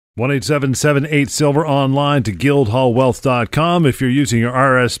1-877-8-SILVER online to guildhallwealth.com. If you're using your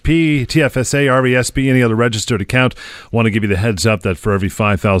RSP, TFSA, RBSP, any other registered account, want to give you the heads up that for every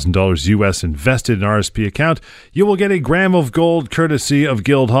 $5,000 US invested in an RSP account, you will get a gram of gold courtesy of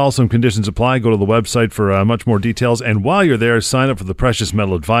Guildhall. Some conditions apply. Go to the website for much more details. And while you're there, sign up for the Precious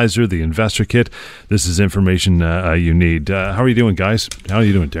Metal Advisor, the Investor Kit. This is information you need. How are you doing, guys? How are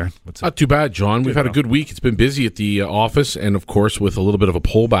you doing, Darren? What's up? Not too bad, John. We've had a good week. It's been busy at the office and, of course, with a little bit of a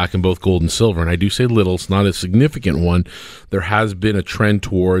pullback in both gold and silver. And I do say little, it's not a significant one. There has been a trend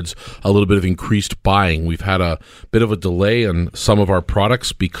towards a little bit of increased buying. We've had a bit of a delay on some of our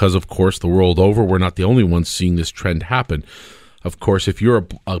products because, of course, the world over, we're not the only ones seeing this trend happen. Of course, if you're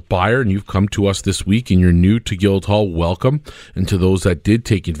a buyer and you've come to us this week and you're new to Guildhall, welcome. And to those that did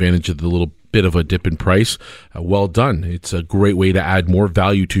take advantage of the little bit of a dip in price, well done. It's a great way to add more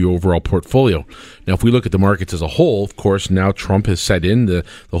value to your overall portfolio. Now, if we look at the markets as a whole, of course, now Trump has set in, the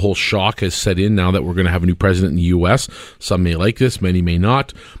whole shock has set in now that we're going to have a new president in the U.S. Some may like this, many may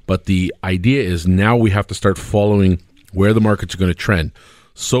not, but the idea is now we have to start following where the markets are going to trend.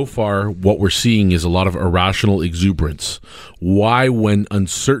 So far, what we're seeing is a lot of irrational exuberance. Why, when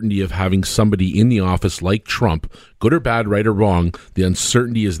uncertainty of having somebody in the office like Trump, good or bad, right or wrong, the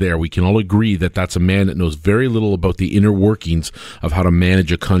uncertainty is there. We can all agree that that's a man that knows very little about the inner workings of how to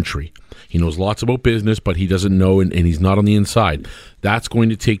manage a country. He knows lots about business, but he doesn't know, and he's not on the inside. That's going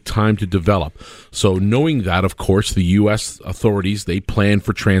to take time to develop. So knowing that, of course, the U.S. authorities, they plan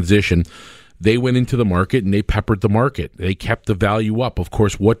for transition. They went into the market and they peppered the market. They kept the value up. Of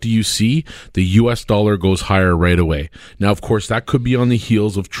course, what do you see? The U.S. dollar goes higher right away. Now, of course, that could be on the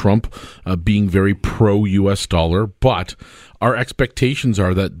heels of Trump being very pro-U.S. dollar, but our expectations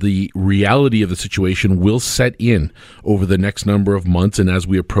are that the reality of the situation will set in over the next number of months, and as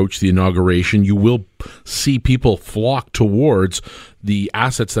we approach the inauguration, you will see people flock towards the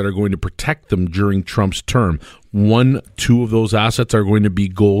assets that are going to protect them during Trump's term. 1-2 of those assets are going to be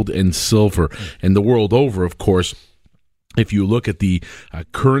gold and silver. And the world over, of course, if you look at the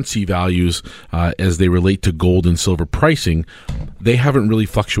currency values as they relate to gold and silver pricing, they haven't really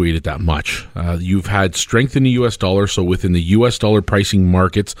fluctuated that much. You've had strength in the U.S. dollar, so within the U.S. dollar pricing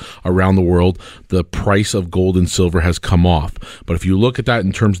markets around the world, the price of gold and silver has come off. But if you look at that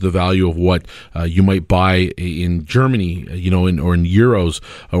in terms of the value of what you might buy in Germany, or in euros,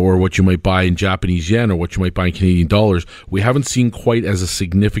 or what you might buy in Japanese yen, or what you might buy in Canadian dollars, we haven't seen quite as a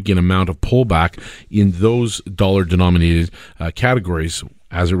significant amount of pullback in those dollar-denominated categories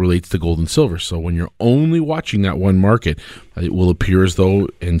as it relates to gold and silver. So when you're only watching that one market, it will appear as though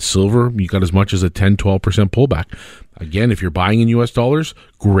in silver you got as much as a 10-12% pullback. Again, if you're buying in U.S. dollars,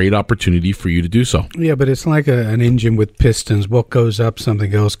 great opportunity for you to do so. Yeah, but it's like an engine with pistons. What goes up,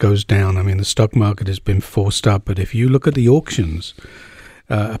 something else goes down. I mean, the stock market has been forced up, but if you look at the auctions,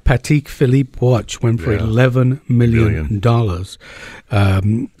 a Patek Philippe watch went for $11 million.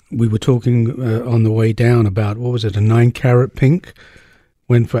 We were talking on the way down about, what was it, a 9-carat pink?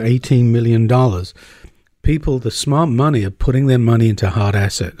 Went for $18 million. People, the smart money, are putting their money into hard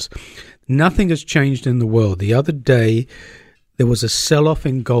assets. Nothing has changed in the world. The other day, there was a sell-off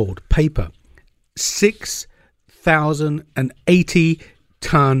in gold, paper. 6,080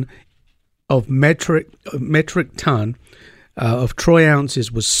 ton of metric ton of troy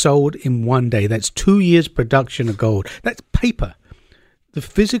ounces was sold in one day. That's 2 years' production of gold. That's paper. The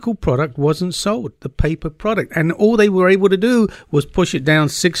physical product wasn't sold, the paper product. And all they were able to do was push it down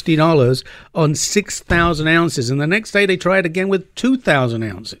 $60 on 6,000 ounces. And the next day they tried again with 2,000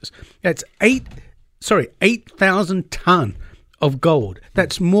 ounces. That's 8,000 ton of gold.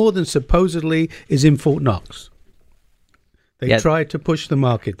 That's more than supposedly is in Fort Knox. They tried to push the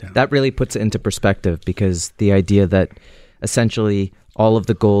market down. That really puts it into perspective, because the idea that essentially all of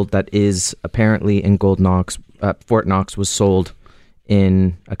the gold that is apparently in Fort Knox was sold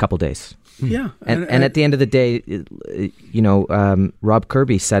in a couple days. Yeah. And at the end of the day, Rob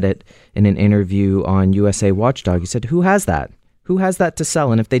Kirby said it in an interview on USA Watchdog. He said, who has that? Who has that to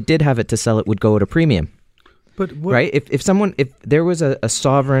sell? And if they did have it to sell, it would go at a premium. But right? If there was a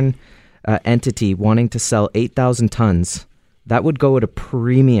sovereign entity wanting to sell 8,000 tons, that would go at a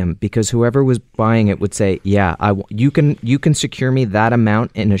premium, because whoever was buying it would say, yeah, you can secure me that amount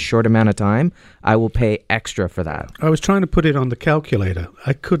in a short amount of time. I will pay extra for that. I was trying to put it on the calculator.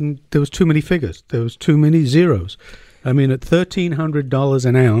 I couldn't. There was too many figures. There was too many zeros. I mean, at $1,300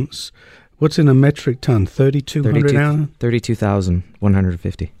 an ounce, what's in a metric ton? 3,200 ounce?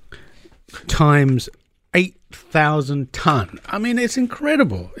 32,150. Times 8,000 ton. I mean, it's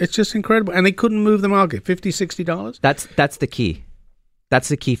incredible. It's just incredible. And they couldn't move the market. $50, $60? That's the key. That's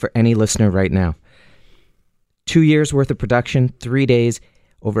the key for any listener right now. 2 years worth of production, 3 days.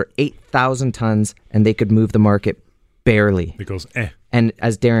 over 8,000 tons, and they could move the market barely. It goes, And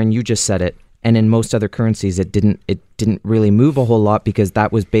as Darren, you just said it, and in most other currencies, it didn't really move a whole lot because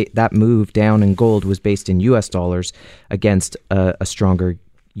that was that move down in gold was based in U.S. dollars against a stronger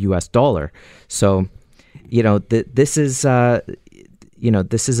U.S. dollar. So, this is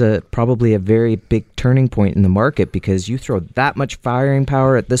probably a very big turning point in the market, because you throw that much firing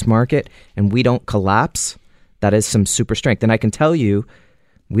power at this market and we don't collapse. That is some super strength. And I can tell you,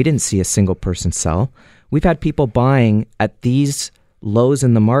 we didn't see a single person sell. We've had people buying at these lows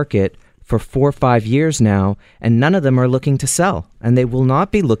in the market for 4 or 5 years now, and none of them are looking to sell. And they will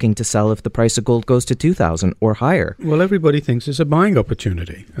not be looking to sell if the price of gold goes to 2,000 or higher. Well, everybody thinks it's a buying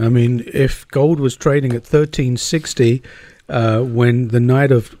opportunity. I mean, if gold was trading at 1360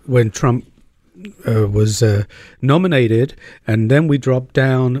 when Trump was nominated, and then we dropped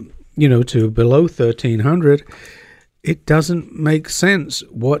down, to below 1,300, it doesn't make sense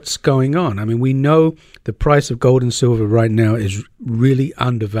what's going on. I mean, we know the price of gold and silver right now is really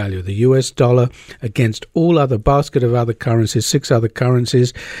undervalued. The US dollar against all other basket of other currencies, 6 other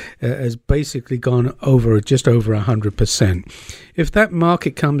currencies, has basically gone just over 100%. If that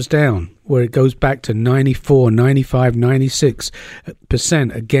market comes down, where it goes back to 94, 95,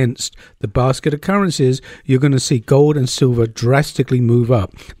 96% against the basket of currencies, you're going to see gold and silver drastically move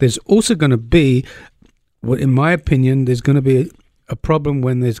up. There's also going to be, in my opinion, there's going to be a problem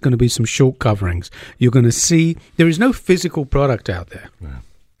when there's going to be some short coverings. You're going to see there is no physical product out there. Yeah.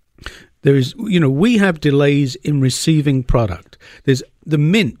 There is, we have delays in receiving product. There's the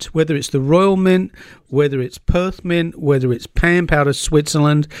mint, whether it's the Royal Mint, whether it's Perth Mint, whether it's Pamp out of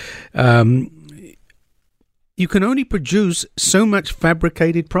Switzerland. You can only produce so much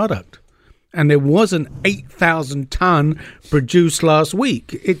fabricated product. And there was an 8,000 ton produced last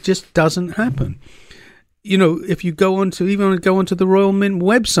week. It just doesn't happen. If you go onto the Royal Mint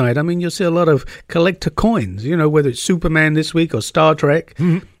website, I mean, you'll see a lot of collector coins, whether it's Superman this week or Star Trek.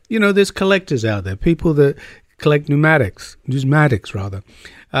 Mm-hmm. There's collectors out there, people that collect numismatics rather.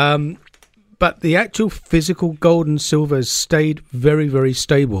 But the actual physical gold and silver has stayed very, very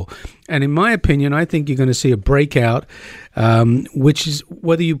stable. And in my opinion, I think you're going to see a breakout, which is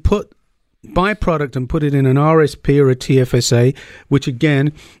whether you buy product and put it in an RSP or a TFSA, which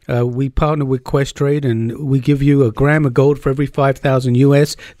again, we partner with Questrade, and we give you a gram of gold for every 5,000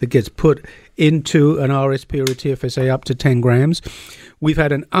 US that gets put into an RSP or a TFSA up to 10 grams. We've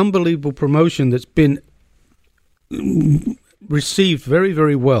had an unbelievable promotion that's been received very,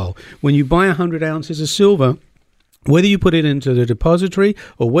 very well. When you buy 100 ounces of silver, whether you put it into the depository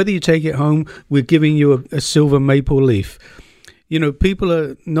or whether you take it home, we're giving you a silver maple leaf. People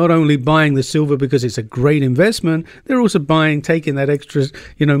are not only buying the silver because it's a great investment, they're also taking that extra,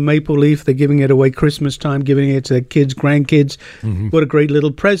 maple leaf. They're giving it away Christmas time, giving it to their kids, grandkids. Mm-hmm. What a great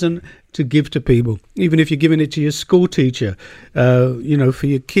little present to give to people. Even if you're giving it to your school teacher, for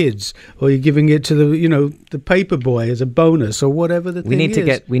your kids, or you're giving it to the paper boy as a bonus or whatever the thing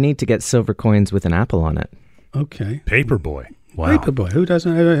is. We need to get silver coins with an apple on it. Okay. Paper boy. Wow. Paperboy. Who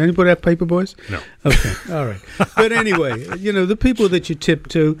doesn't have anybody have paper boys? No. Okay. All right. But anyway, the people that you tip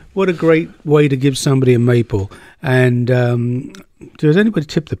to, what a great way to give somebody a maple. And does anybody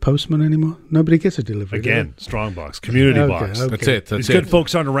tip the postman anymore? Nobody gets a delivery. Again, strong box, community box. Okay. That's it. These good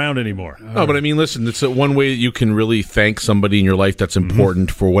folks aren't around anymore. No, but I mean, listen, it's one way that you can really thank somebody in your life that's important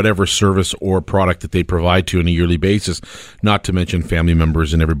for whatever service or product that they provide to you on a yearly basis, not to mention family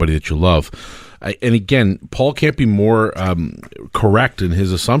members and everybody that you love. And again, Paul can't be more correct in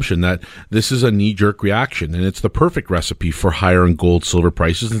his assumption that this is a knee-jerk reaction, and it's the perfect recipe for higher in gold, silver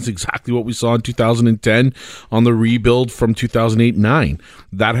prices. And it's exactly what we saw in 2010 on the rebuild from 2008-9.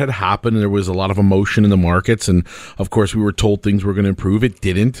 That had happened, and there was a lot of emotion in the markets, and of course we were told things were going to improve. It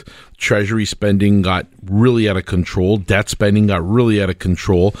didn't. Treasury spending got really out of control. Debt spending got really out of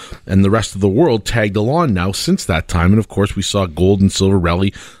control, and the rest of the world tagged along now since that time. And of course, we saw gold and silver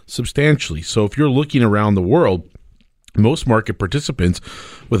rally substantially. So if you're looking around the world, most market participants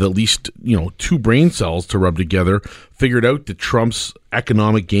with at least 2 brain cells to rub together figured out that Trump's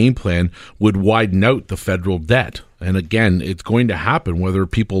economic game plan would widen out the federal debt. And again, it's going to happen whether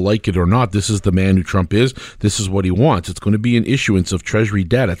people like it or not. This is the man who Trump is. This is what he wants. It's going to be an issuance of Treasury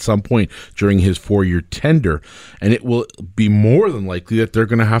debt at some point during his 4-year tender. And it will be more than likely that they're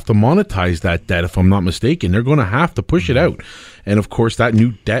going to have to monetize that debt, if I'm not mistaken. They're going to have to push it out. And of course, that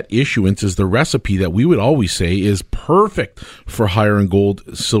new debt issuance is the recipe that we would always say is perfect for higher in gold,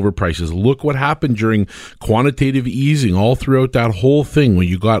 silver prices. Look what happened during quantitative easing all throughout that whole thing. When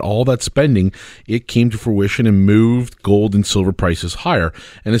you got all that spending, it came to fruition and moved gold and silver prices higher.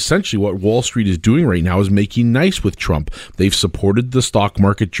 And essentially what Wall Street is doing right now is making nice with Trump. They've supported the stock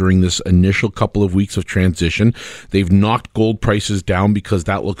market during this initial couple of weeks of transition. They've knocked gold prices down because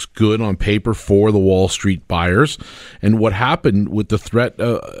that looks good on paper for the Wall Street buyers. And what happened with the threat,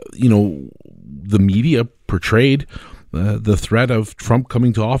 the media portrayed the threat of Trump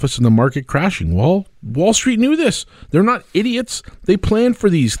coming to office and the market crashing. Well, Wall Street knew this. They're not idiots. They planned for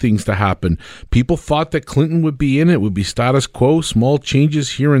these things to happen. People thought that Clinton would be in it, would be status quo, small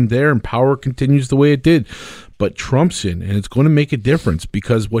changes here and there, and power continues the way it did. But Trump's in, and it's going to make a difference,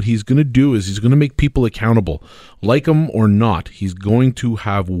 because what he's going to do is he's going to make people accountable. Like him or not, he's going to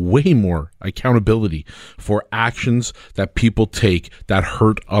have way more accountability for actions that people take that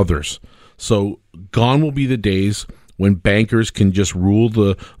hurt others. So gone will be the days when bankers can just rule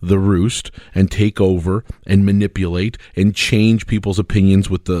the roost and take over and manipulate and change people's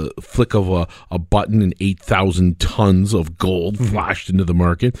opinions with the flick of a button, and 8,000 tons of gold flashed into the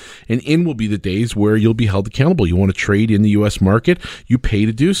market. And in will be the days where you'll be held accountable. You want to trade in the U.S. market, you pay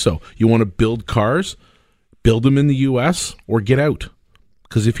to do so. You want to build cars, build them in the U.S. or get out.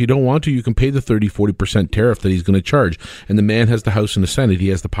 Because if you don't want to, you can pay the 30-40% tariff that he's going to charge. And the man has the House and the Senate. He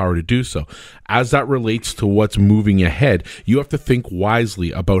has the power to do so. As that relates to what's moving ahead, you have to think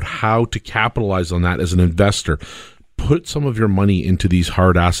wisely about how to capitalize on that as an investor. Put some of your money into these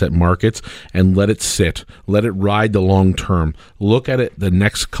hard asset markets and let it sit. Let it ride the long term. Look at it the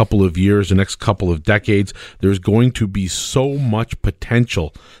next couple of years, the next couple of decades. There's going to be so much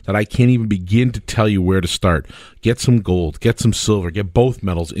potential that I can't even begin to tell you where to start. Get some gold, get some silver, get both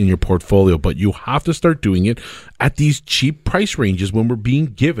metals in your portfolio, but you have to start doing it at these cheap price ranges when we're being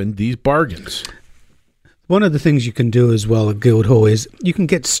given these bargains. One of the things you can do as well at Guildhall is you can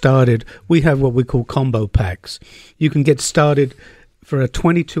get started. We have what we call combo packs. You can get started for a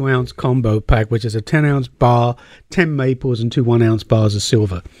 22-ounce combo pack, which is a 10-ounce bar, 10 maples, and 2 1-ounce bars of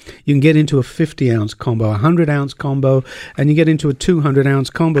silver. You can get into a 50-ounce combo, a 100-ounce combo, and you get into a 200-ounce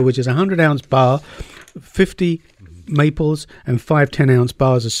combo, which is a 100-ounce bar, 50 maples, and 5 10-ounce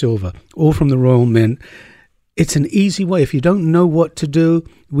bars of silver, all from the Royal Mint. It's an easy way. If you don't know what to do,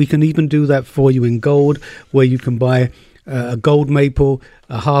 we can even do that for you in gold, where you can buy a gold maple,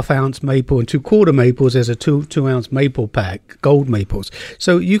 a half-ounce maple, and 2/4 maples as a 2-ounce maple pack, gold maples.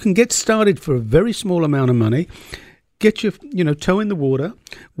 So you can get started for a very small amount of money. Get your toe in the water.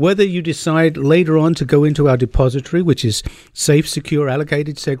 Whether you decide later on to go into our depository, which is safe, secure,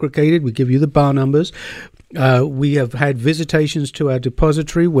 allocated, segregated, we give you the bar numbers. We have had visitations to our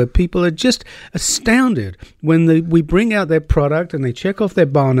depository where people are just astounded when we bring out their product and they check off their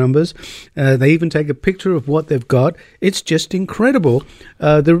bar numbers. They even take a picture of what they've got. It's just incredible,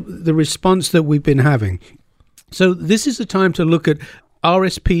 the response that we've been having. So this is the time to look at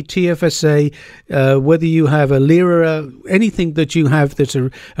RSP, TFSA, whether you have a Lira, anything that you have that's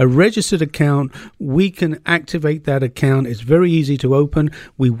a registered account, we can activate that account. It's very easy to open.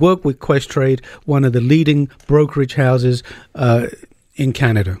 We work with Questrade, one of the leading brokerage houses in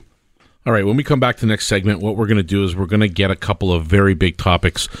Canada. All right, when we come back to the next segment, what we're going to do is we're going to get a couple of very big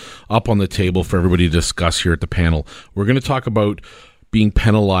topics up on the table for everybody to discuss here at the panel. We're going to talk about being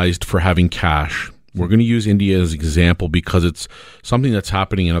penalized for having cash. We're going to use India as an example because it's something that's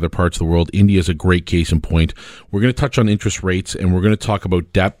happening in other parts of the world. India is a great case in point. We're going to touch on interest rates, and we're going to talk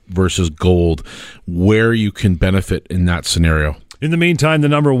about debt versus gold, where you can benefit in that scenario. In the meantime, the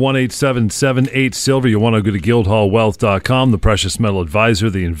number 1-877-8-SILVER. You want to go to guildhallwealth.com, the precious metal advisor,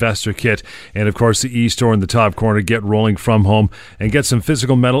 the investor kit, and of course the e-store in the top corner. Get rolling from home and get some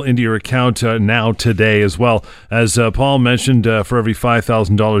physical metal into your account now today as well. As Paul mentioned, for every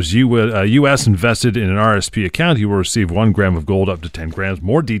 $5,000 U.S. invested in an RSP account, you will receive 1 gram of gold up to 10 grams.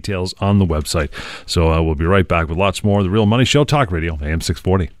 More details on the website. So we'll be right back with lots more of The Real Money Show, Talk Radio, AM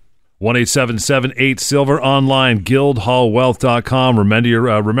 640. 1-877-8-SILVER, online, guildhallwealth.com.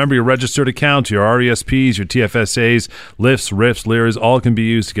 Remember your registered account, your RESPs, your TFSAs, lifts, RIFs, liras, all can be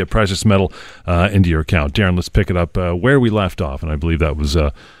used to get precious metal into your account. Darren, let's pick it up where we left off, and I believe that was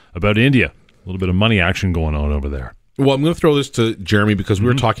about India. A little bit of money action going on over there. Well, I'm going to throw this to Jeremy because we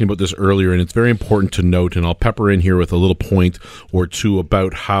were talking about this earlier, and it's very important to note, and I'll pepper in here with a little point or two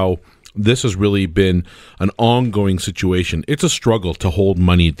about how this has really been an ongoing situation. It's a struggle to hold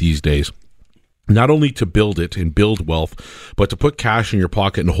money these days. not only to build it and build wealth, but to put cash in your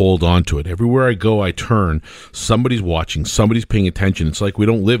pocket and hold on to it. Everywhere I go, I turn, somebody's watching, somebody's paying attention. It's like we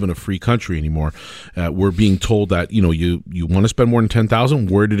don't live in a free country anymore. We're being told that, you want to spend more than $10,000.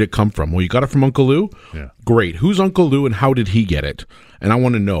 Where did it come from? Well, you got it from Uncle Lou? Yeah. Great. Who's Uncle Lou and how did he get it? And I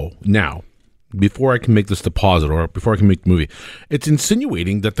want to know now, before I can make this deposit or before I can make the movie. It's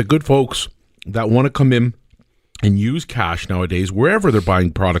insinuating that the good folks that want to come in and use cash nowadays, wherever they're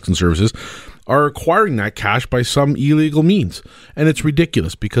buying products and services, are acquiring that cash by some illegal means. And it's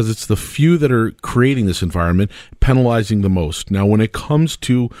ridiculous because it's the few that are creating this environment, penalizing the most. Now, when it comes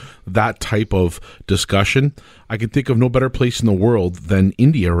to that type of discussion, I can think of no better place in the world than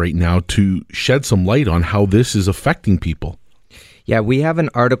India right now to shed some light on how this is affecting people. Yeah, we have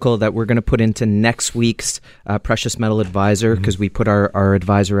an article that we're going to put into next week's Precious Metal Advisor because we put our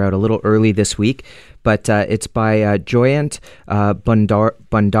advisor out a little early this week. But it's by Joyant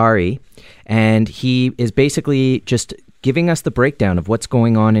Bhandari, and he is basically just giving us the breakdown of what's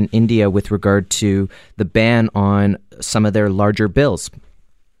going on in India with regard to the ban on some of their larger bills.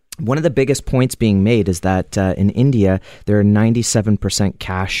 One of the biggest points being made is that in India, they're a 97%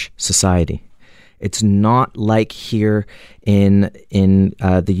 cash society. It's not like here in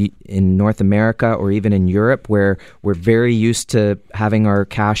North America or even in Europe where we're very used to having our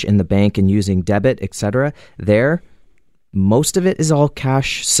cash in the bank and using debit, etc. There, most of it is all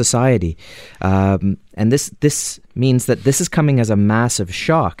cash society, and this means that this is coming as a massive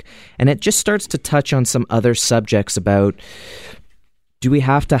shock, and it just starts to touch on some other subjects about: do we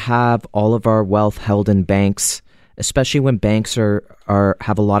have to have all of our wealth held in banks? Especially when banks have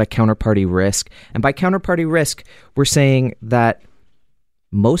a lot of counterparty risk. And by counterparty risk, we're saying that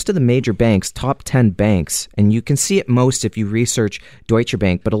most of the major banks, top 10 banks, and you can see it most if you research Deutsche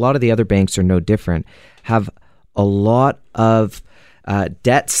Bank, but a lot of the other banks are no different, have a lot of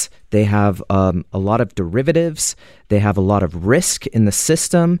debts. They have a lot of derivatives. They have a lot of risk in the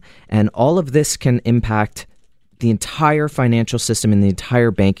system. And all of this can impact the entire financial system and the entire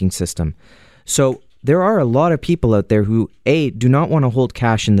banking system. So there are a lot of people out there who, A, do not want to hold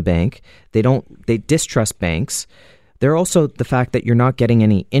cash in the bank. They distrust banks. There are also the fact that you're not getting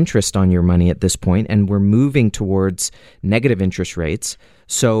any interest on your money at this point, and we're moving towards negative interest rates.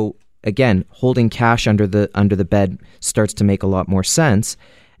 So again, holding cash under the bed starts to make a lot more sense.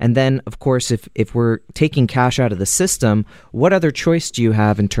 And then, of course, if we're taking cash out of the system, what other choice do you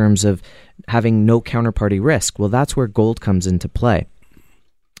have in terms of having no counterparty risk? Well, that's where gold comes into play.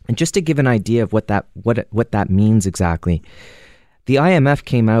 And just to give an idea of what that means exactly, the IMF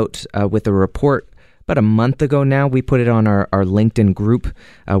came out with a report about a month ago now. We put it on our LinkedIn group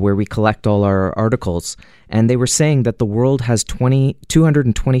where we collect all our articles. And they were saying that the world has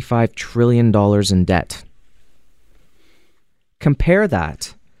 $225 trillion in debt. Compare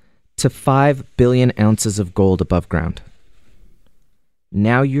that to 5 billion ounces of gold above ground.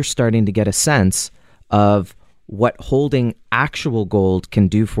 Now you're starting to get a sense of what holding actual gold can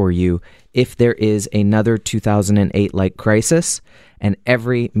do for you if there is another 2008-like crisis. And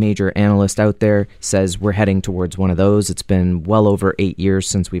every major analyst out there says we're heading towards one of those. It's been well over 8 years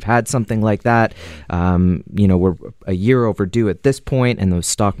since we've had something like that. We're a year overdue at this point, and the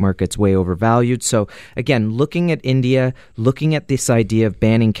stock market's way overvalued. So again, looking at India, looking at this idea of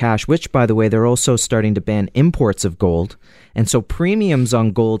banning cash, which, by the way, they're also starting to ban imports of gold. And so premiums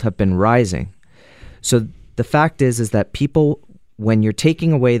on gold have been rising. So the fact is that people, when you're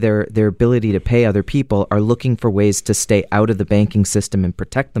taking away their ability to pay other people, are looking for ways to stay out of the banking system and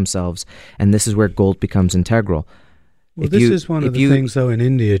protect themselves. And this is where gold becomes integral. Well, this is one of the things, though, in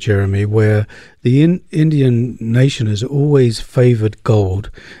India, Jeremy, where the Indian nation has always favored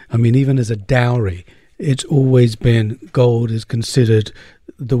gold. I mean, even as a dowry, it's always been gold is considered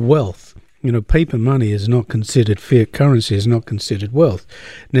the wealth. Paper money is not considered, fiat currency is not considered wealth.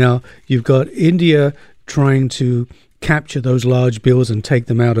 Now, you've got India trying to capture those large bills and take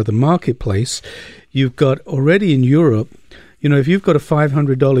them out of the marketplace. You've got already in Europe, if you've got a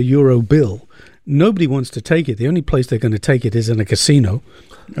 $500 euro bill, nobody wants to take it. The only place they're going to take it is in a casino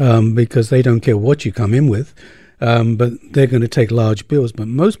because they don't care what you come in with, but they're going to take large bills. But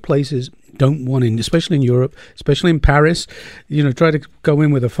most places don't want in, especially in Europe, especially in Paris, try to go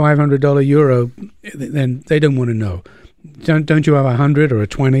in with a $500 euro, then they don't want to know. Don't you have 100 or a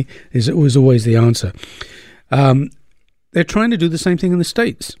 20? Was always the answer. They're trying to do the same thing in the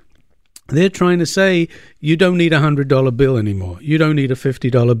States. They're trying to say, you don't need a $100 bill anymore. You don't need a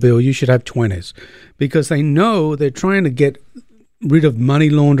 $50 bill. You should have 20s. Because they know they're trying to get rid of money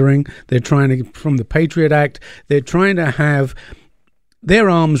laundering. They're trying to, from the Patriot Act, they're trying to have their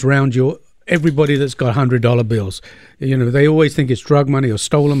arms around your everybody that's got $100 bills. You know, they always think it's drug money or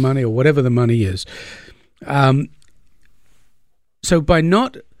stolen money or whatever the money is. So by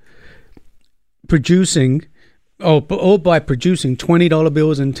not producing, or by producing $20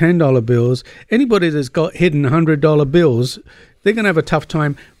 bills and $10 bills, anybody that's got hidden $100 bills, they're going to have a tough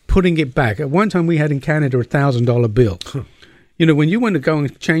time putting it back. At one time we had in Canada a $1,000 bill. You know, when you want to go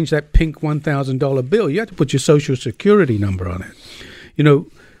and change that pink $1,000 bill, you have to put your social security number on it. You know,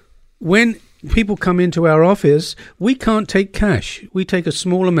 when people come into our office, we can't take cash. We take a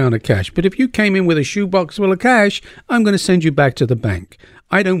small amount of cash. But if you came in with a shoebox full of cash, I'm going to send you back to the bank.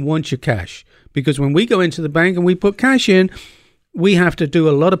 I don't want your cash, because when we go into the bank and we put cash in, we have to do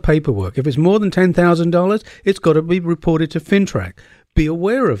a lot of paperwork. If it's more than $10,000, it's got to be reported to FINTRAC. Be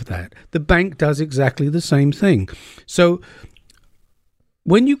aware of that. The bank does exactly the same thing. So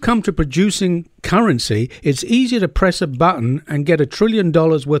when you come to producing currency, it's easier to press a button and get $1 trillion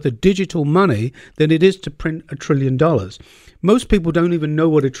worth of digital money than it is to print $1 trillion. Most people don't even know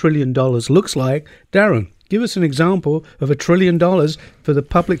what $1 trillion looks like. Darren, give us an example of $1 trillion for the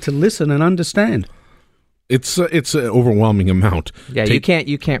public to listen and understand. It's an overwhelming amount. Yeah, you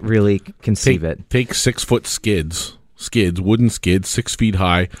can't really conceive it. Take 6-foot skids, wooden skids, 6 feet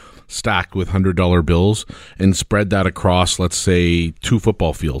high, stacked with $100 bills, and spread that across, let's say, 2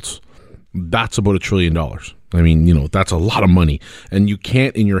 football fields. That's about $1 trillion. I mean, you know, that's a lot of money, and you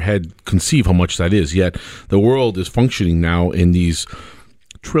can't in your head conceive how much that is. Yet the world is functioning now in these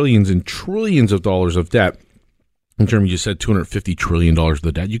trillions and trillions of dollars of debt. In terms, you said $250 trillion of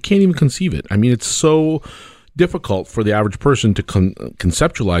the debt. You can't even conceive it. I mean, it's so difficult for the average person to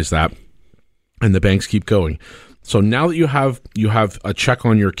conceptualize that, and the banks keep going. So now that you have a check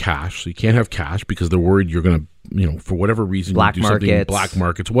on your cash, so you can't have cash because they're worried you're going to, you know, for whatever reason, black you do something in black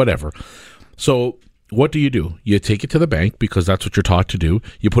markets, whatever. So what do? You take it to the bank because that's what you're taught to do.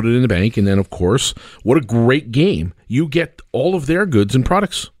 You put it in the bank, and then, of course, what a great game. You get all of their goods and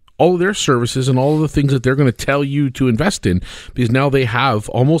products, all of their services, and all of the things that they're going to tell you to invest in, because now they have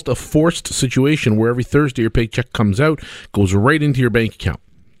almost a forced situation where every Thursday your paycheck comes out, goes right into your bank account.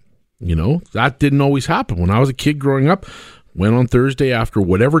 You know, that didn't always happen. When I was a kid growing up, went on Thursday after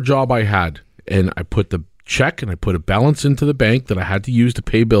whatever job I had, and I put the check and I put a balance into the bank that I had to use to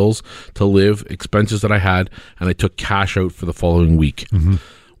pay bills, to live, expenses that I had, and I took cash out for the following week. Mm-hmm.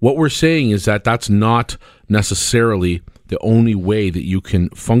 What we're saying is that that's not necessarily the only way that you can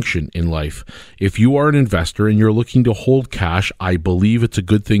function in life. If you are an investor and you're looking to hold cash, I believe it's a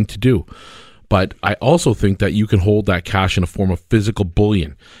good thing to do. But I also think that you can hold that cash in a form of physical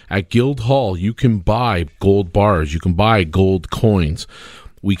bullion. At Guildhall, you can buy gold bars. You can buy gold coins.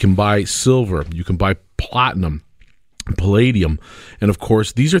 We can buy silver. You can buy platinum, palladium. And of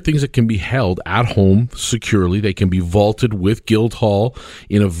course, these are things that can be held at home securely. They can be vaulted with Guildhall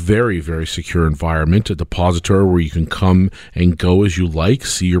in a very, very secure environment, a depository where you can come and go as you like,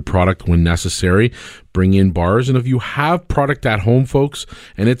 see your product when necessary, bring in bars. And if you have product at home, folks,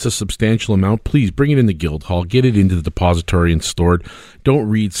 and it's a substantial amount, please bring it into Guildhall, get it into the depository and stored. Don't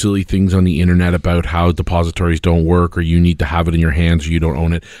read silly things on the internet about how depositories don't work, or you need to have it in your hands, or you don't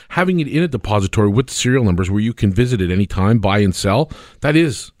own it. Having it in a depository with serial numbers where you can visit at any time, buy and sell, that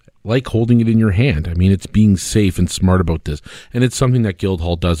is like holding it in your hand. I mean, it's being safe and smart about this. And it's something that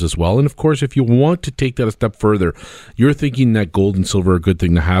Guildhall does as well. And of course, if you want to take that a step further, you're thinking that gold and silver are a good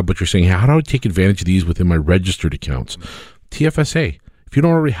thing to have, but you're saying, hey, how do I take advantage of these within my registered accounts? TFSA. If you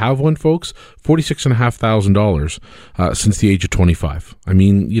don't already have one, folks, $46,500 since the age of 25. I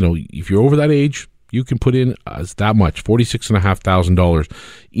mean, you know, if you're over that age, you can put in that much, $46,500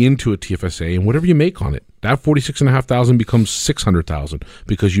 into a TFSA, and whatever you make on it, that $46,500 becomes $600,000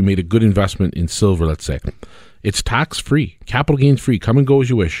 because you made a good investment in silver, let's say. It's tax-free, capital gains-free. Come and go as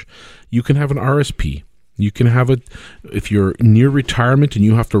you wish. You can have an RSP. You can have it if you're near retirement and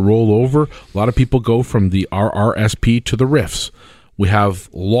you have to roll over. A lot of people go from the RRSP to the RIFs. We have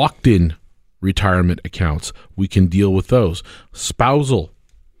locked-in retirement accounts. We can deal with those. Spousal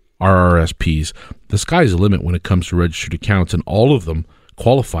RRSPs. The sky's the limit when it comes to registered accounts, and all of them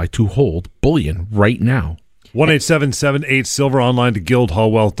qualify to hold bullion right now. 1-877-8-SILVER, online to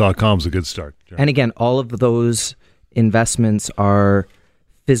guildhallwealth.com is a good start. And again, all of those investments are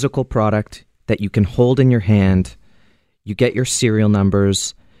physical product that you can hold in your hand. You get your serial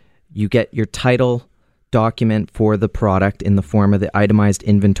numbers. You get your title document for the product in the form of the itemized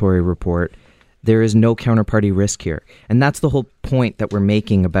inventory report. There is no counterparty risk here. And that's the whole point that we're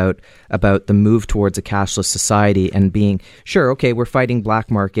making about the move towards a cashless society and being, sure, okay, we're fighting black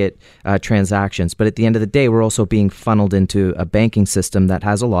market transactions, but at the end of the day, we're also being funneled into a banking system that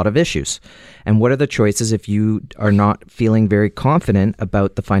has a lot of issues. And what are the choices if you are not feeling very confident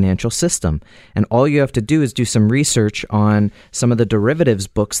about the financial system? And all you have to do is do some research on some of the derivatives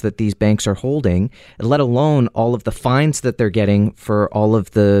books that these banks are holding, let alone all of the fines that they're getting for all of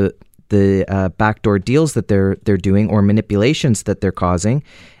the backdoor deals that they're doing or manipulations that they're causing,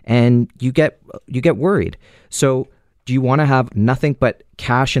 and you get worried. So do you want to have nothing but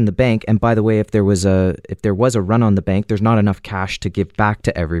cash in the bank? And by the way, if there was a run on the bank, there's not enough cash to give back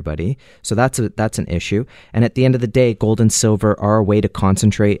to everybody. So that's an issue. And at the end of the day, gold and silver are a way to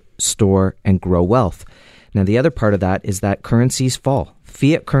concentrate, store, and grow wealth. Now, the other part of that is that currencies fall.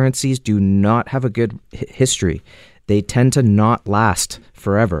 Fiat currencies do not have a good history. They tend to not last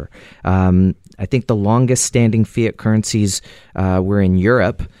forever. I think the longest standing fiat currencies were in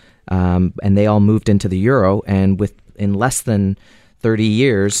Europe, and they all moved into the euro. And in less than 30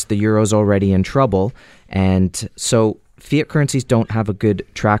 years, the euro's already in trouble. And so fiat currencies don't have a good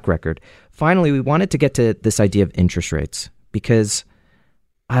track record. Finally, we wanted to get to this idea of interest rates, because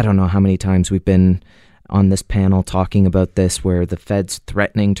I don't know how many times we've been on this panel talking about this, where the Fed's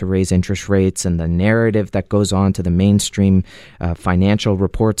threatening to raise interest rates and the narrative that goes on to the mainstream financial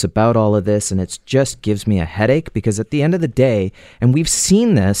reports about all of this. And it just gives me a headache, because at the end of the day, and we've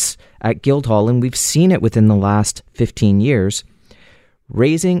seen this at Guildhall and we've seen it within the last 15 years,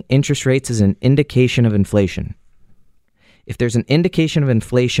 raising interest rates is an indication of inflation. If there's an indication of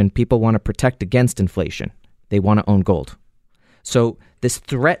inflation, people want to protect against inflation. They want to own gold. So this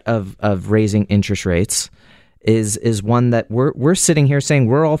threat of raising interest rates is one that we're sitting here saying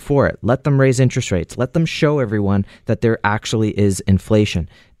we're all for it. Let them raise interest rates. Let them show everyone that there actually is inflation.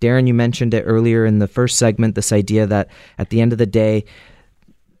 Darren, you mentioned it earlier in the first segment, this idea that at the end of the day,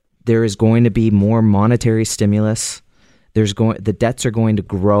 there is going to be more monetary stimulus. The debts are going to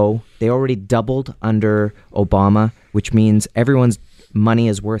grow. They already doubled under Obama, which means everyone's money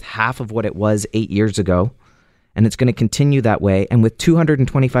is worth half of what it was 8 years ago. And it's going to continue that way. And with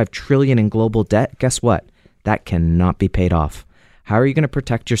 $225 trillion in global debt, guess what? That cannot be paid off. How are you going to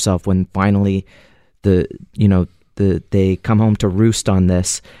protect yourself when finally they come home to roost on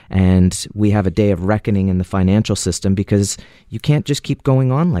this and we have a day of reckoning in the financial system? Because you can't just keep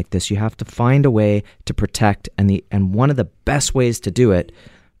going on like this. You have to find a way to protect, and one of the best ways to do it,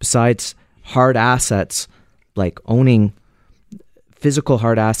 besides hard assets like owning physical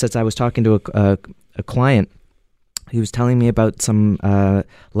hard assets. I was talking to a client. He was telling me about some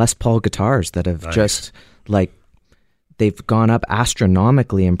Les Paul guitars that have just they've gone up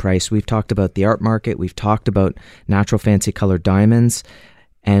astronomically in price. We've talked about the art market. We've talked about natural fancy colored diamonds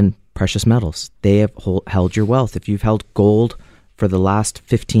and precious metals. They have held your wealth. If you've held gold for the last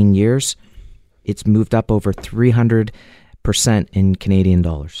 15 years, it's moved up over 300% in Canadian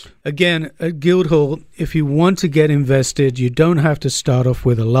dollars. Again, at Guildhall, if you want to get invested, you don't have to start off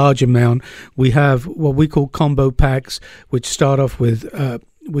with a large amount. We have what we call combo packs, which start off with,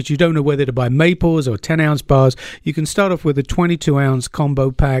 which you don't know whether to buy maples or 10-ounce bars. You can start off with a 22-ounce combo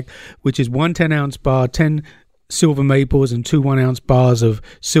pack, which is one 10-ounce bar, 10 silver maples and 2 1-ounce bars of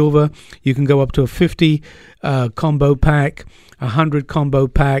silver. You can go up to a 50 combo pack, 100 combo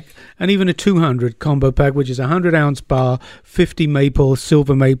pack, and even a 200 combo pack, which is a 100-ounce bar, 50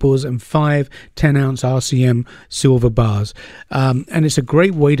 silver maples, and 5 10-ounce RCM silver bars. And it's a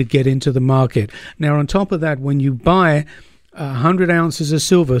great way to get into the market. Now, on top of that, when you buy 100 ounces of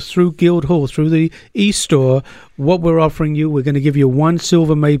silver through Guildhall, through the e-store, what we're offering you, we're going to give you 1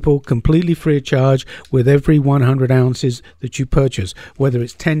 silver maple completely free of charge with every 100 ounces that you purchase, whether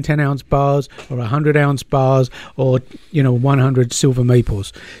it's 10 10-ounce bars or 100-ounce bars or 100 silver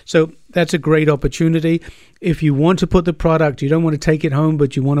maples. So that's a great opportunity. If you want to put the product, you don't want to take it home,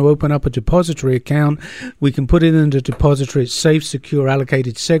 but you want to open up a depository account, we can put it in the depository. It's safe, secure,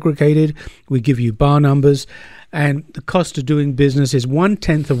 allocated, segregated. We give you bar numbers. And the cost of doing business is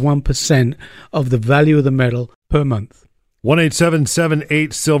 0.1% of the value of the metal per month.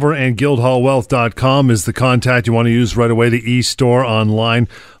 1-877-8-SILVER and GuildhallWealth.com is the contact you want to use right away. The e-store online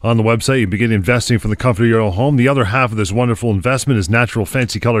on the website. You begin investing from the comfort of your own home. The other half of this wonderful investment is natural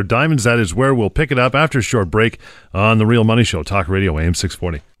fancy colored diamonds. That is where we'll pick it up after a short break on The Real Money Show, Talk Radio, AM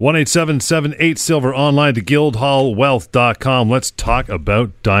 640. 1-877-8-SILVER online to GuildhallWealth.com. Let's talk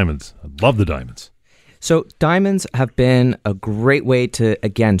about diamonds. I love the diamonds. So diamonds have been a great way to,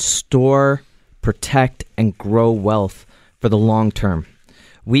 again, store, protect, and grow wealth for the long term.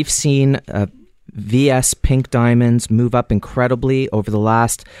 We've seen VS pink diamonds move up incredibly over the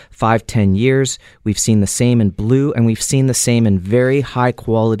last 5-10 years. We've seen the same in blue, and we've seen the same in very high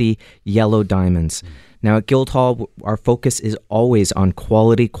quality yellow diamonds. Now at Guildhall, our focus is always on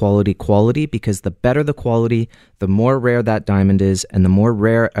quality, quality, quality, because the better the quality, the more rare that diamond is, and the more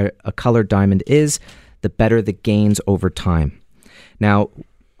rare a colored diamond is, the better the gains over time. Now,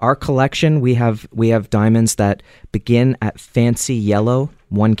 our collection, we have diamonds that begin at fancy yellow,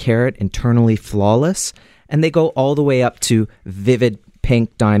 1 carat, internally flawless, and they go all the way up to vivid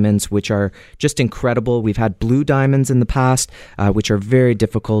pink diamonds, which are just incredible. We've had blue diamonds in the past, which are very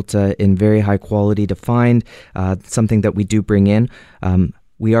difficult in very high quality to find, something that we do bring in.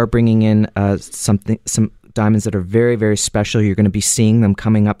 We are bringing in some diamonds that are very, very special. You're going to be seeing them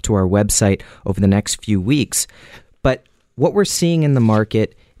coming up to our website over the next few weeks. But what we're seeing in the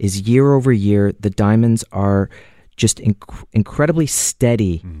market is year over year, the diamonds are just incredibly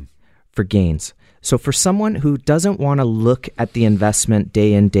steady for gains. So for someone who doesn't want to look at the investment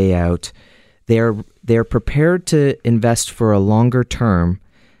day in, day out, they're prepared to invest for a longer term,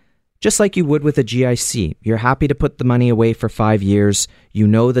 just like you would with a GIC. You're happy to put the money away for 5 years. You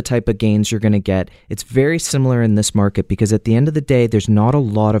know the type of gains you're going to get. It's very similar in this market because at the end of the day, there's not a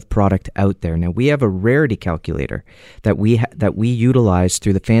lot of product out there. Now, we have a rarity calculator that we utilize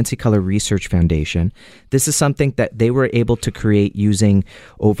through the Fancy Color Research Foundation. This is something that they were able to create using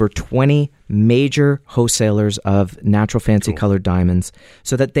over 20 major wholesalers of natural fancy colored diamonds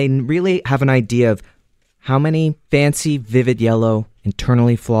so that they really have an idea of how many fancy, vivid yellow,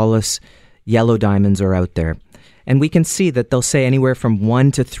 internally flawless yellow diamonds are out there. And we can see that they'll say anywhere from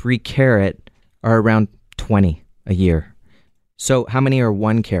 1 to 3 carat are around 20 a year. So how many are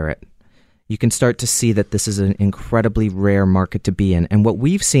 1 carat? You can start to see that this is an incredibly rare market to be in. And what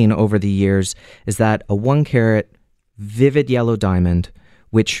we've seen over the years is that a 1 carat vivid yellow diamond,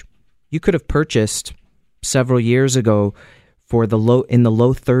 which you could have purchased several years ago for in the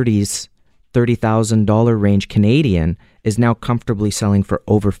low 30s, $30,000 range Canadian, is now comfortably selling for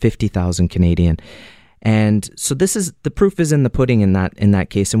over 50,000 Canadian. And so the proof is in the pudding in that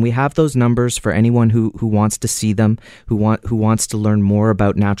case. And we have those numbers for anyone who wants to see them, who wants to learn more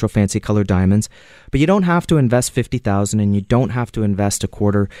about natural fancy color diamonds. But you don't have to invest $50,000 and you don't have to invest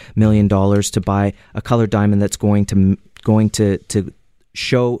 $250,000 to buy a colored diamond that's going to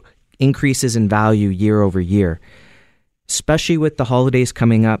show increases in value year over year. Especially with the holidays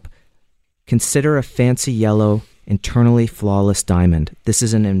coming up, consider a fancy yellow, internally flawless diamond. This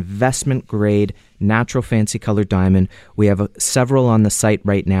is an investment grade, natural fancy colored diamond. We have several on the site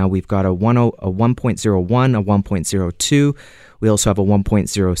right now. We've got a 1.01, a 1.02. We also have a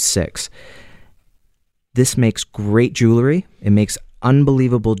 1.06. This makes great jewelry. It makes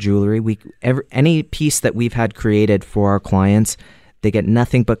unbelievable jewelry. Any piece that we've had created for our clients, they get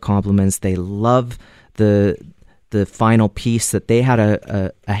nothing but compliments. They love the final piece that they had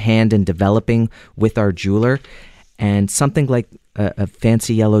a hand in developing with our jeweler. And something like a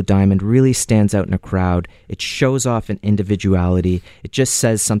fancy yellow diamond really stands out in a crowd. It shows off an individuality. It just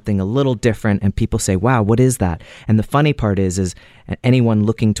says something a little different, and people say, wow, what is that? And the funny part is anyone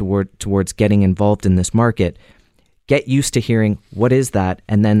looking towards getting involved in this market, get used to hearing, what is that?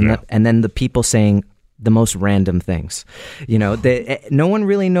 And then the people saying the most random things. No one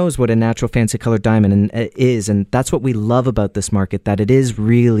really knows what a natural fancy colored diamond is, and that's what we love about this market, that it is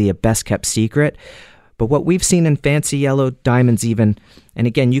really a best kept secret. But what we've seen in fancy yellow diamonds even, and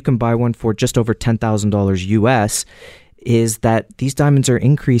again, you can buy one for just over $10,000 US, is that these diamonds are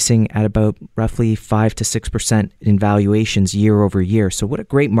increasing at about roughly 5 to 6% in valuations year over year. So what a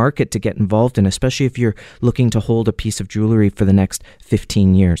great market to get involved in, especially if you're looking to hold a piece of jewelry for the next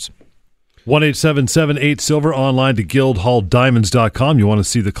 15 years. 1-877-8-SILVER, online to guildhalldiamonds.com. You want to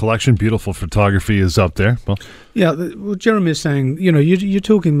see the collection. Beautiful photography is up there. Well, yeah, what Jeremy is saying, you're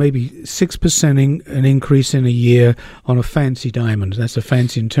talking maybe 6% an increase in a year on a fancy diamond. That's a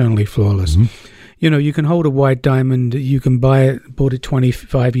fancy internally flawless. Mm-hmm. You can hold a white diamond. You can bought it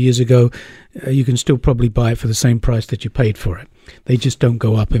 25 years ago. You can still probably buy it for the same price that you paid for it. They just don't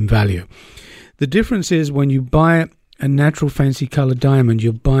go up in value. The difference is when you buy a natural fancy colored diamond,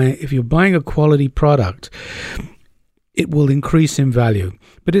 if you're buying a quality product, it will increase in value.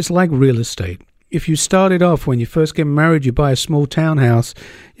 But it's like real estate. If you started off when you first get married, you buy a small townhouse,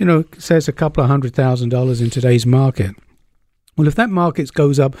 say it's a couple of $100,000 in today's market. Well, if that market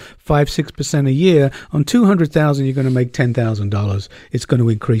goes up 5-6% a year, on $200,000 you're going to make $10,000. It's going to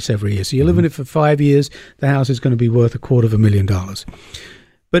increase every year. So you live in it for 5 years, the house is going to be worth $250,000.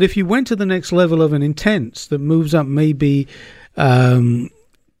 But if you went to the next level of an intense that moves up maybe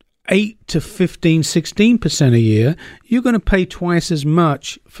 8 to 15, 16% a year, you're going to pay twice as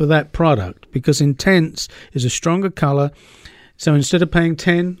much for that product because Intense is a stronger color. So instead of paying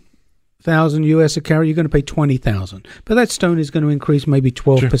 $10,000 US a carat, you're going to pay $20,000. But that stone is going to increase maybe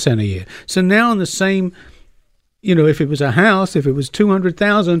 12% a year. So now on the same, if it was a house, if it was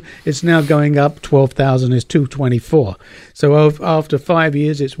 $200,000, it's now going up. $12,000 is $224,000. So after 5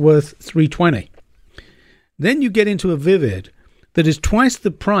 years, it's worth $320,000. Then you get into a Vivid that is twice the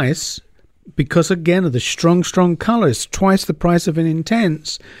price because, again, of the strong colors, twice the price of an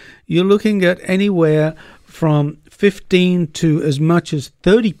Intense. You're looking at anywhere from 15 to as much as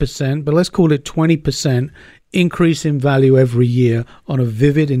 30%, but let's call it 20% increase in value every year on a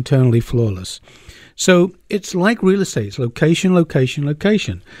Vivid internally flawless. So it's like real estate. It's location, location,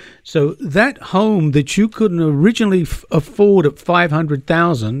 location. So that home that you couldn't originally afford at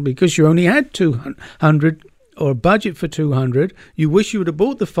 $500,000 because you only had $200,000 or a budget for $200,000, you wish you would have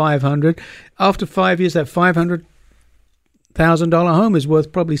bought the $500,000. After 5 years, that $500,000 home is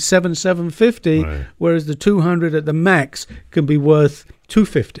worth probably $750,000, right, whereas the $200,000 at the max can be worth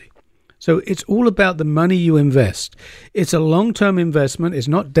 $250,000. So it's all about the money you invest. It's a long-term investment. It's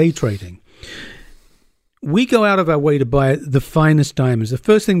not day trading. We go out of our way to buy the finest diamonds. The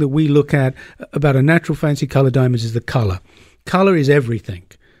first thing that we look at about a natural fancy color diamonds is the color. Color is everything.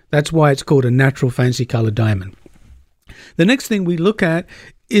 That's why it's called a natural fancy color diamond. The next thing we look at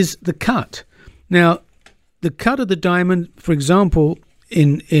is the cut. Now, the cut of the diamond, for example,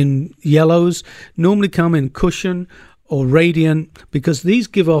 in yellows, normally come in cushion or radiant because these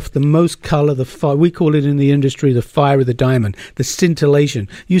give off the most color, the fire. We call it in the industry the fire of the diamond, the scintillation.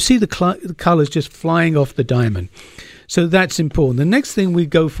 You see the colors just flying off the diamond. So that's important. The next thing we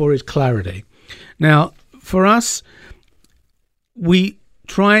go for is clarity. Now, for us, we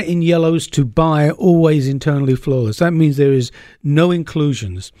try in yellows to buy always internally flawless. That means there is no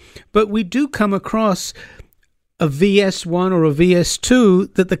inclusions. But we do come across a VS1 or a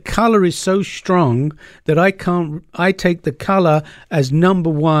VS2 that the color is so strong that I take the color as number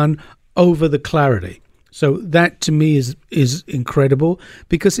one over the clarity. So that to me is incredible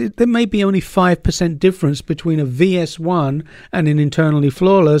because there may be only 5% difference between a VS1 and an internally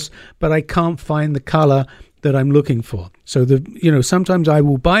flawless, but I can't find the color that I'm looking for. So sometimes I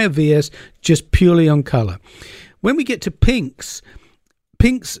will buy a VS just purely on color. When we get to pinks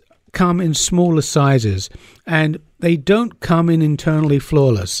come in smaller sizes and they don't come in internally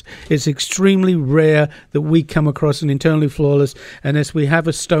flawless. It's extremely rare that we come across an internally flawless unless we have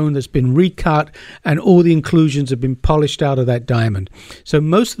a stone that's been recut and all the inclusions have been polished out of that diamond. So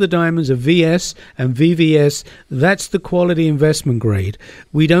most of the diamonds are VS and VVS. That's the quality investment grade.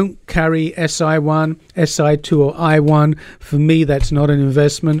 We don't carry SI1, SI2 or I1. For me, that's not an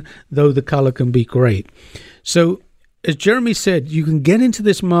investment, though the color can be great. So as Jeremy said, you can get into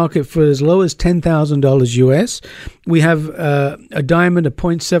this market for as low as $10,000 US. We have a diamond, a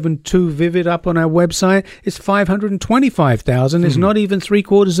 0.72 Vivid up on our website. It's $525,000. It's not even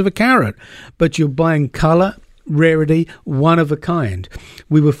 3/4 of a carat, but you're buying color, rarity, one of a kind.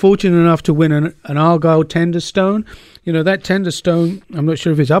 We were fortunate enough to win an Argyle tender stone. That tender stone, I'm not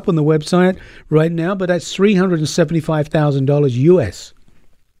sure if it's up on the website right now, but that's $375,000 US.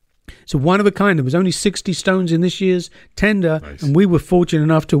 So one of a kind. There was only 60 stones in this year's tender, nice, and we were fortunate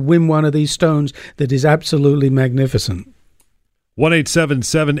enough to win one of these stones that is absolutely magnificent.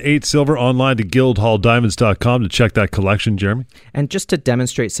 1-877-8-SILVER, online to guildhalldiamonds.com to check that collection, Jeremy. And just to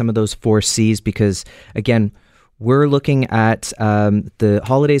demonstrate some of those 4 C's, because, again, we're looking at the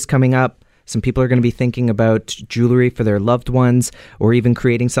holidays coming up. Some people are going to be thinking about jewelry for their loved ones or even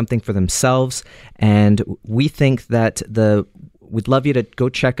creating something for themselves. And we think that we'd love you to go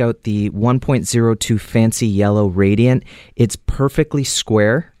check out the 1.02 Fancy Yellow Radiant. It's perfectly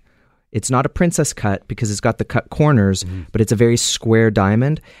square. It's not a princess cut because it's got the cut corners, but it's a very square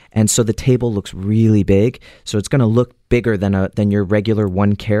diamond, and so the table looks really big. So it's going to look bigger than your regular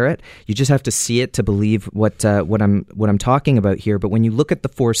 1 carat. You just have to see it to believe what I'm talking about here. But when you look at the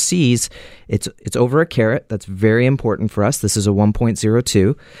 4 C's, it's over a carat. That's very important for us. This is a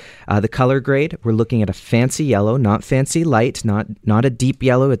 1.02. The color grade, we're looking at a fancy yellow, not fancy light, not a deep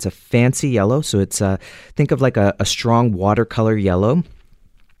yellow. It's a fancy yellow. So it's think of like a strong watercolor yellow.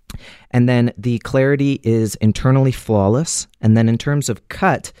 And then the clarity is internally flawless. And then in terms of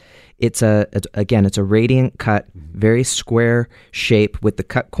cut, it's a radiant cut, very square shape with the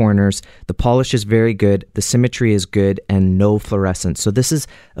cut corners. The polish is very good. The symmetry is good and no fluorescence. So this is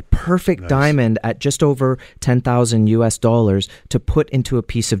a perfect diamond at just over $10,000 US to put into a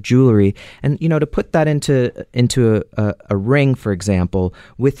piece of jewelry. And, to put that into a ring, for example,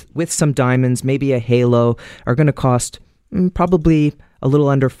 with some diamonds, maybe a halo, are going to cost probably a little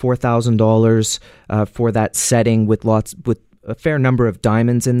under $4,000 for that setting with a fair number of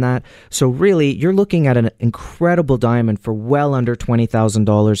diamonds in that. So really, you're looking at an incredible diamond for well under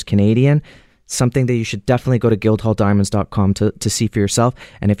 $20,000 Canadian. Something that you should definitely go to guildhalldiamonds.com to see for yourself.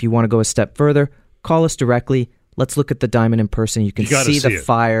 And if you want to go a step further, call us directly. Let's look at the diamond in person. You can see the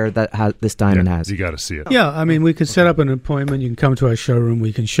fire that this diamond has. You got to see it. Yeah, I mean, we can set up an appointment. You can come to our showroom.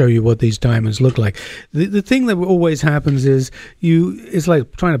 We can show you what these diamonds look like. The thing that always happens is it's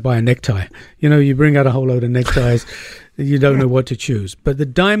like trying to buy a necktie. You bring out a whole load of neckties. You don't know what to choose. But the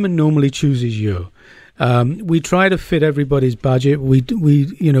diamond normally chooses you. We try to fit everybody's budget. We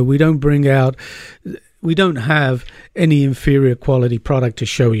don't bring out. We don't have any inferior quality product to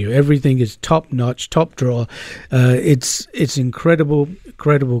show you. Everything is top notch, top drawer. It's incredible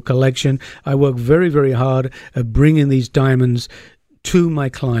collection. I work very, very hard at bringing these diamonds to my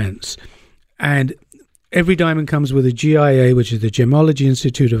clients, and every diamond comes with a GIA, which is the Gemology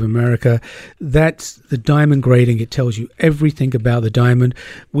Institute of America. That's the diamond grading. It tells you everything about the diamond.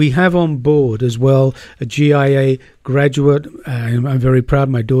 We have on board as well a GIA graduate. I'm very proud.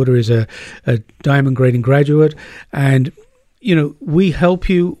 My daughter is a diamond grading graduate. And, we help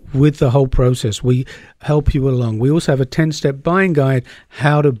you with the whole process. We help you along. We also have a 10-step buying guide,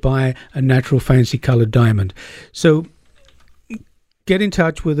 how to buy a natural fancy colored diamond. So get in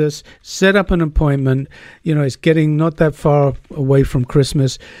touch with us, set up an appointment. It's getting not that far away from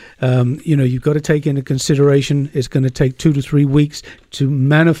Christmas. You've got to take into consideration it's going to take 2 to 3 weeks to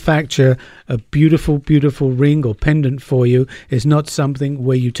manufacture a beautiful, beautiful ring or pendant for you. It's not something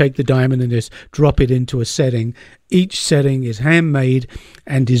where you take the diamond and just drop it into a setting. Each setting is handmade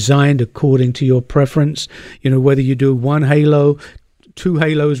and designed according to your preference. Whether you do one halo, 2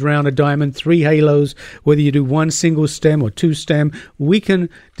 halos around a diamond, 3 halos, whether you do 1 single stem or 2 stem, we can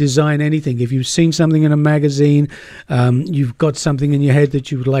design anything. If you've seen something in a magazine, you've got something in your head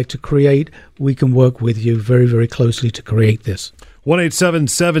that you would like to create, we can work with you very, very closely to create this.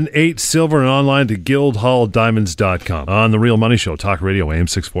 1-877-8-SILVER and online to guildhalldiamonds.com. On The Real Money Show, Talk Radio, AM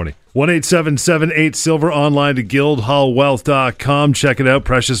 640. 1-877-8-SILVER, online to guildhallwealth.com. Check it out.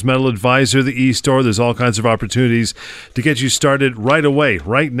 Precious Metal Advisor, the e-store. There's all kinds of opportunities to get you started right away,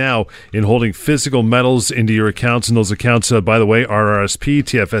 right now, in holding physical metals into your accounts. And those accounts, by the way, are RSP,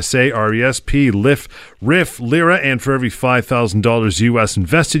 TFSA, RESP, LIF, RIF, Lira, and for every $5,000 US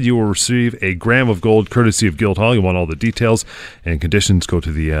invested, you will receive a gram of gold courtesy of Guildhall. You want all the details and conditions, go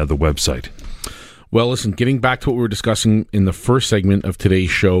to the website. Well, listen, getting back to what we were discussing in the first segment of today's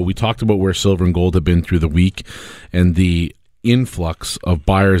show, we talked about where silver and gold have been through the week and the influx of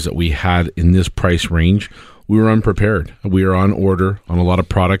buyers that we had in this price range. We were unprepared. We are on order on a lot of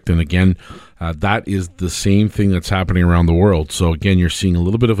product, and again, that is the same thing that's happening around the world. So again, you're seeing a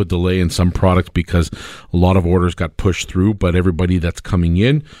little bit of a delay in some products because a lot of orders got pushed through, but everybody that's coming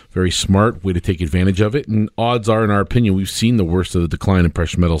in, very smart way to take advantage of it. And odds are, in our opinion, we've seen the worst of the decline in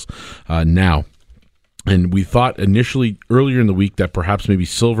precious metals now. And we thought initially earlier in the week that perhaps maybe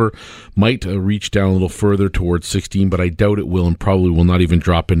silver might reach down a little further towards 16, but I doubt it will, and probably will not even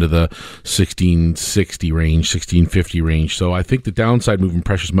drop into the 1660 range, 1650 range. So I think the downside move in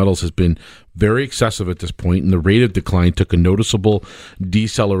precious metals has been very excessive at this point, and the rate of decline took a noticeable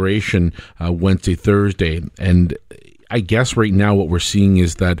deceleration Wednesday, Thursday. And I guess right now what we're seeing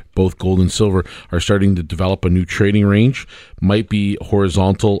is that both gold and silver are starting to develop a new trading range. Might be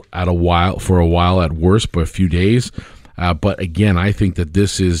horizontal for a while at worst, but a few days. But again, I think that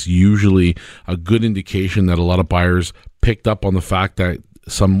this is usually a good indication that a lot of buyers picked up on the fact that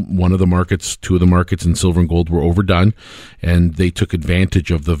two of the markets in silver and gold were overdone, and they took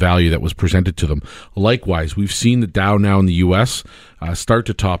advantage of the value that was presented to them. Likewise, we've seen the Dow now in the U.S. Start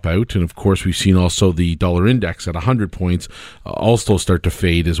to top out, and of course we've seen also the dollar index at 100 points also start to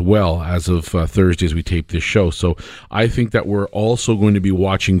fade as well as of Thursday as we tape this show. So I think that we're also going to be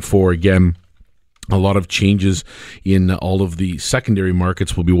watching for, again, a lot of changes in all of the secondary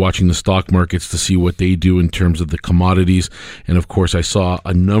markets. We'll be watching the stock markets to see what they do in terms of the commodities. And of course, I saw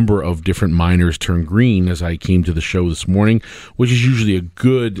a number of different miners turn green as I came to the show this morning, which is usually a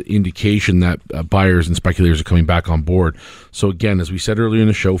good indication that buyers and speculators are coming back on board. So again, as we said earlier in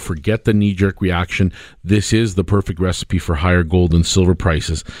the show, forget the knee-jerk reaction. This is the perfect recipe for higher gold and silver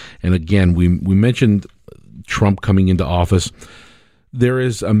prices. And again, we mentioned Trump coming into office. there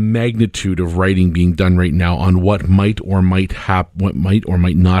is a magnitude of writing being done right now on what might or might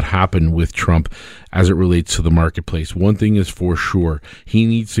not happen with Trump as it relates to the marketplace. One thing is for sure, he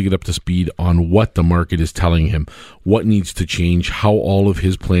needs to get up to speed on what the market is telling him, what needs to change, how all of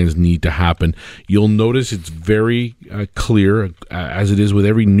his plans need to happen. You'll notice it's very clear, as it is with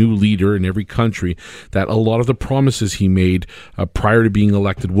every new leader in every country, that a lot of the promises he made prior to being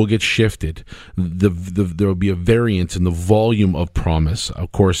elected will get shifted. There will be a variance in the volume of promise.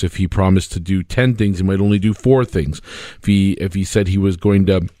 Of course, if he promised to do 10 things, he might only do 4 things. If he said he was going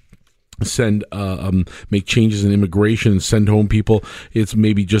to make changes in immigration and send home people, it's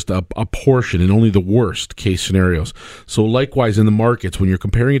maybe just a portion and only the worst case scenarios. So likewise in the markets, when you're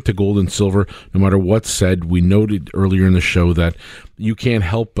comparing it to gold and silver, no matter what's said, we noted earlier in the show that you can't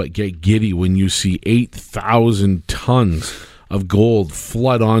help but get giddy when you see 8,000 tons of gold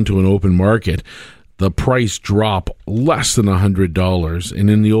flood onto an open market. The price drop less than $100. And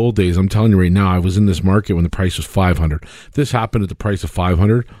in the old days, I'm telling you right now, I was in this market when the price was $500. If this happened at the price of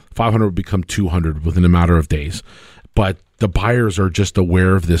 $500 would become $200 within a matter of days. But the buyers are just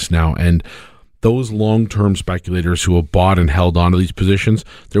aware of this now. And those long-term speculators who have bought and held onto these positions,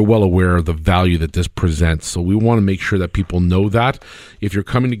 they're well aware of the value that this presents. So we want to make sure that people know that. If you're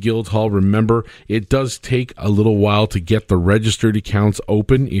coming to Guildhall, remember, it does take a little while to get the registered accounts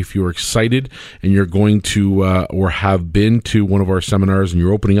open. If you're excited and you're going to or have been to one of our seminars and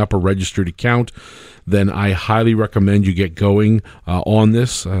you're opening up a registered account, then I highly recommend you get going on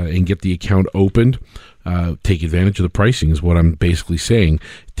this and get the account opened. Take advantage of the pricing is what I'm basically saying.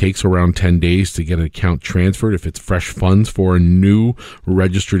 It takes around 10 days to get an account transferred if it's fresh funds for a new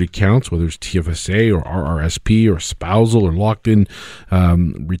registered accounts, whether it's TFSA or RRSP or spousal or locked-in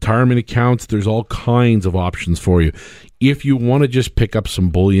retirement accounts. There's all kinds of options for you. If you want to just pick up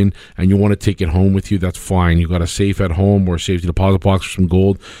some bullion and you want to take it home with you, that's fine. You've got a safe at home or a safety deposit box for some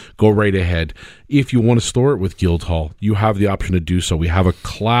gold, go right ahead. If you want to store it with Guildhall, you have the option to do so. We have a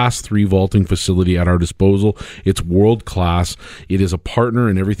Class 3 vaulting facility at our disposal. It's world-class. It is a partner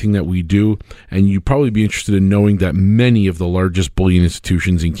in everything that we do, and you'd probably be interested in knowing that many of the largest bullion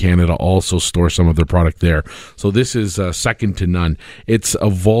institutions in Canada also store some of their product there. So this is second to none. It's a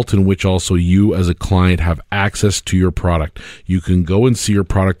vault in which also you as a client have access to your product. You can go and see your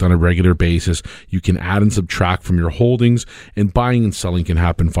product on a regular basis. You can add and subtract from your holdings, and buying and selling can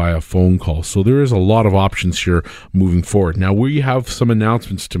happen via phone call. So there is a lot of options here moving forward. Now, we have some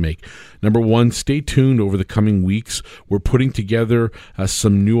announcements to make. Number one, stay tuned over the coming weeks. We're putting together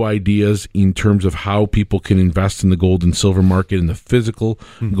some new ideas in terms of how people can invest in the gold and silver market and the physical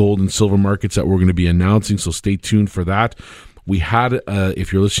gold and silver markets that we're going to be announcing. So stay tuned for that. We had,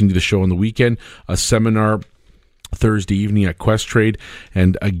 if you're listening to the show on the weekend, a seminar Thursday evening at Questrade,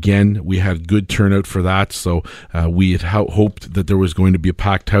 and again we had good turnout for that. So we had hoped that there was going to be a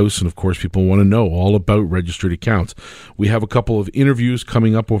packed house, and of course people want to know all about registered accounts. We have a couple of interviews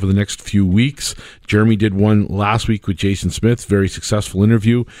coming up over the next few weeks. Jeremy did one last week with Jason Smith, very successful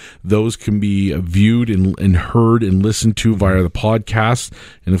interview. Those can be viewed and heard and listened to via the podcast.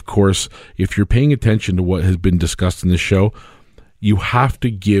 And of course, if you're paying attention to what has been discussed in this show, you have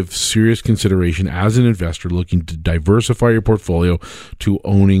to give serious consideration as an investor looking to diversify your portfolio to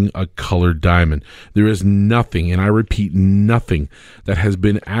owning a colored diamond. There is nothing, and I repeat, nothing that has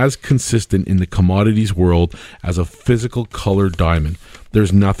been as consistent in the commodities world as a physical colored diamond.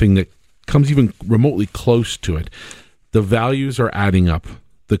 There's nothing that comes even remotely close to it. The values are adding up.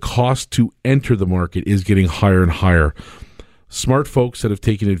 The cost to enter the market is getting higher and higher. Smart folks that have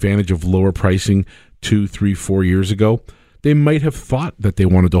taken advantage of lower pricing 2, 3, 4 years ago, they might have thought that they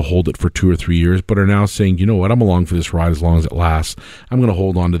wanted to hold it for 2 or 3 years, but are now saying, you know what, I'm along for this ride as long as it lasts. I'm going to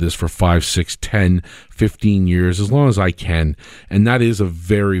hold on to this for 5, 6, 10, 15 years, as long as I can. And that is a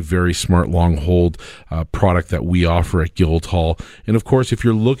very, very smart long hold product that we offer at Guildhall. And of course, if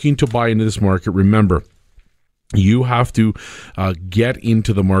you're looking to buy into this market, remember, you have to get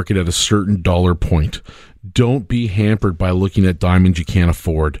into the market at a certain dollar point. Don't be hampered by looking at diamonds you can't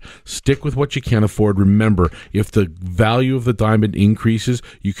afford. Stick with what you can afford. Remember, if the value of the diamond increases,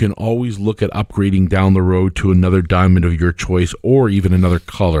 you can always look at upgrading down the road to another diamond of your choice or even another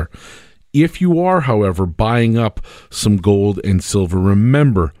color. If you are, however, buying up some gold and silver,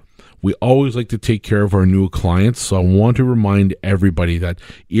 remember, we always like to take care of our new clients. So I want to remind everybody that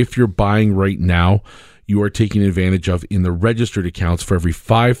if you're buying right now, you are taking advantage of in the registered accounts. For every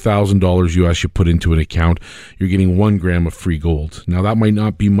 $5,000 US you put into an account, you're getting 1 gram of free gold. Now, that might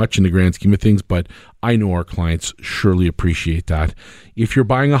not be much in the grand scheme of things, but I know our clients surely appreciate that. If you're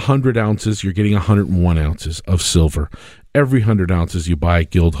buying 100 ounces, you're getting 101 ounces of silver. Every 100 ounces you buy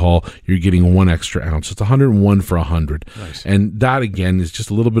at Guildhall, you're getting 1 extra ounce. It's 101 for 100. Nice. And that, again, is just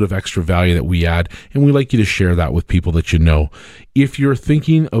a little bit of extra value that we add, and we like you to share that with people that you know. If you're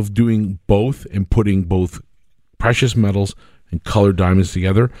thinking of doing both and putting both precious metals and colored diamonds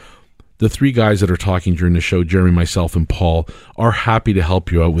together, the three guys that are talking during the show, Jeremy, myself, and Paul, are happy to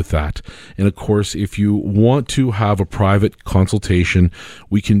help you out with that. And of course, if you want to have a private consultation,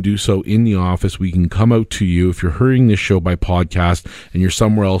 we can do so in the office. We can come out to you. If you're hearing this show by podcast and you're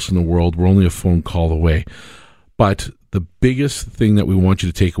somewhere else in the world, we're only a phone call away. But the biggest thing that we want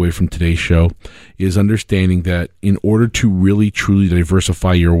you to take away from today's show is understanding that in order to really, truly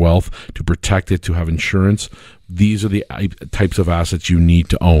diversify your wealth, to protect it, to have insurance, these are the types of assets you need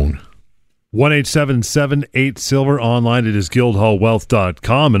to own. 1-877-8-SILVER. Online it is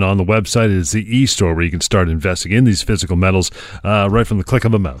guildhallwealth.com, and on the website it is the e-store where you can start investing in these physical metals right from the click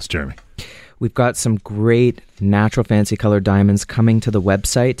of a mouse. Jeremy. We've got some great natural fancy colored diamonds coming to the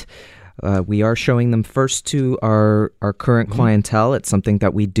website. We are showing them first to our current clientele. It's something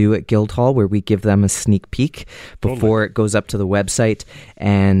that we do at Guildhall, where we give them a sneak peek before it goes up to the website,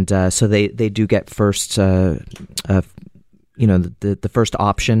 and so they do get first the first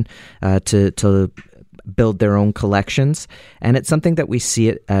option to build their own collections. And it's something that we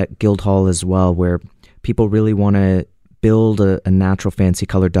see at Guildhall as well, where people really want to build a natural fancy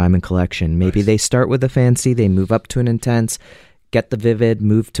colored diamond collection. Maybe Nice. They start with a fancy, they move up to an intense, get the vivid,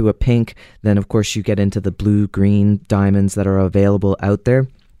 move to a pink. Then, of course, you get into the blue-green diamonds that are available out there.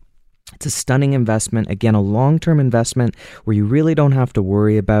 It's a stunning investment. Again, a long-term investment where you really don't have to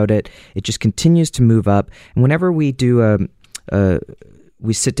worry about it. It just continues to move up. And whenever we do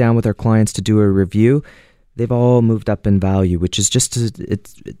we sit down with our clients to do a review, they've all moved up in value, which is just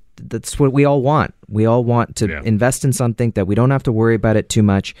that's what we all want. We all want to invest in something that we don't have to worry about it too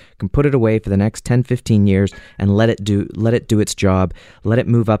much, can put it away for the next 10, 15 years and let it do its job, let it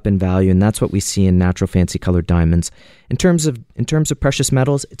move up in value, and that's what we see in natural fancy colored diamonds. In terms of precious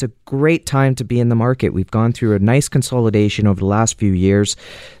metals, it's a great time to be in the market. We've gone through a nice consolidation over the last few years.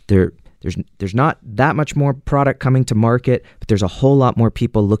 There's not that much more product coming to market, but there's a whole lot more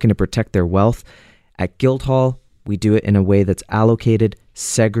people looking to protect their wealth. At Guildhall, we do it in a way that's allocated,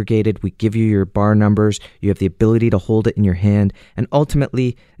 segregated. We give you your bar numbers. You have the ability to hold it in your hand. And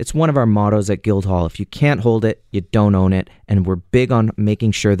ultimately, it's one of our mottos at Guildhall. If you can't hold it, you don't own it. And we're big on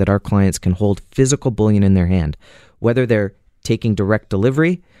making sure that our clients can hold physical bullion in their hand, whether they're taking direct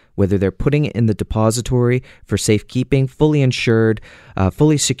delivery, whether they're putting it in the depository for safekeeping, fully insured,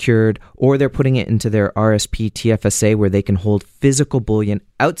 fully secured, or they're putting it into their RSP TFSA where they can hold physical bullion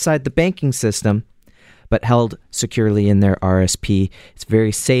outside the banking system, but held securely in their RSP. It's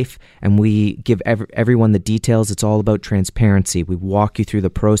very safe, and we give everyone the details. It's all about transparency. We walk you through the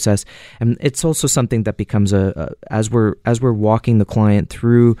process, and it's also something that becomes as we're walking the client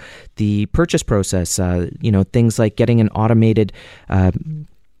through the purchase process. Things like getting an automated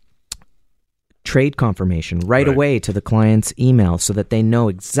trade confirmation right away to the client's email, so that they know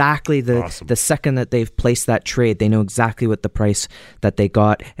exactly the second that they've placed that trade, they know exactly what the price that they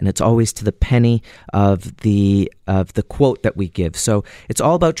got, and it's always to the penny of the quote that we give. So it's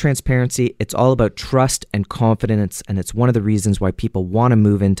all about transparency, it's all about trust and confidence, and it's one of the reasons why people want to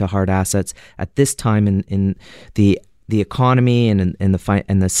move into hard assets at this time in the economy and in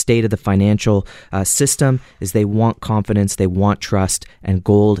the state of the financial system. Is they want confidence, they want trust, and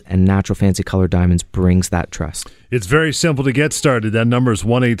gold and natural fancy colored diamonds brings that trust. It's very simple to get started. That number is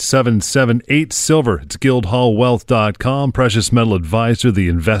 1-877-8-SILVER. It's guildhallwealth.com. Precious Metal Advisor, the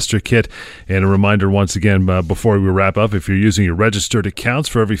Investor Kit. And a reminder once again, before we wrap up, if you're using your registered accounts,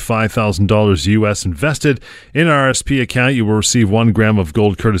 for every $5,000 US invested in an RSP account, you will receive 1 gram of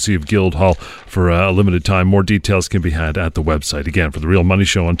gold courtesy of Guildhall for a limited time. More details can be had at the website. Again, for The Real Money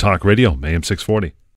Show on Talk Radio, AM 640.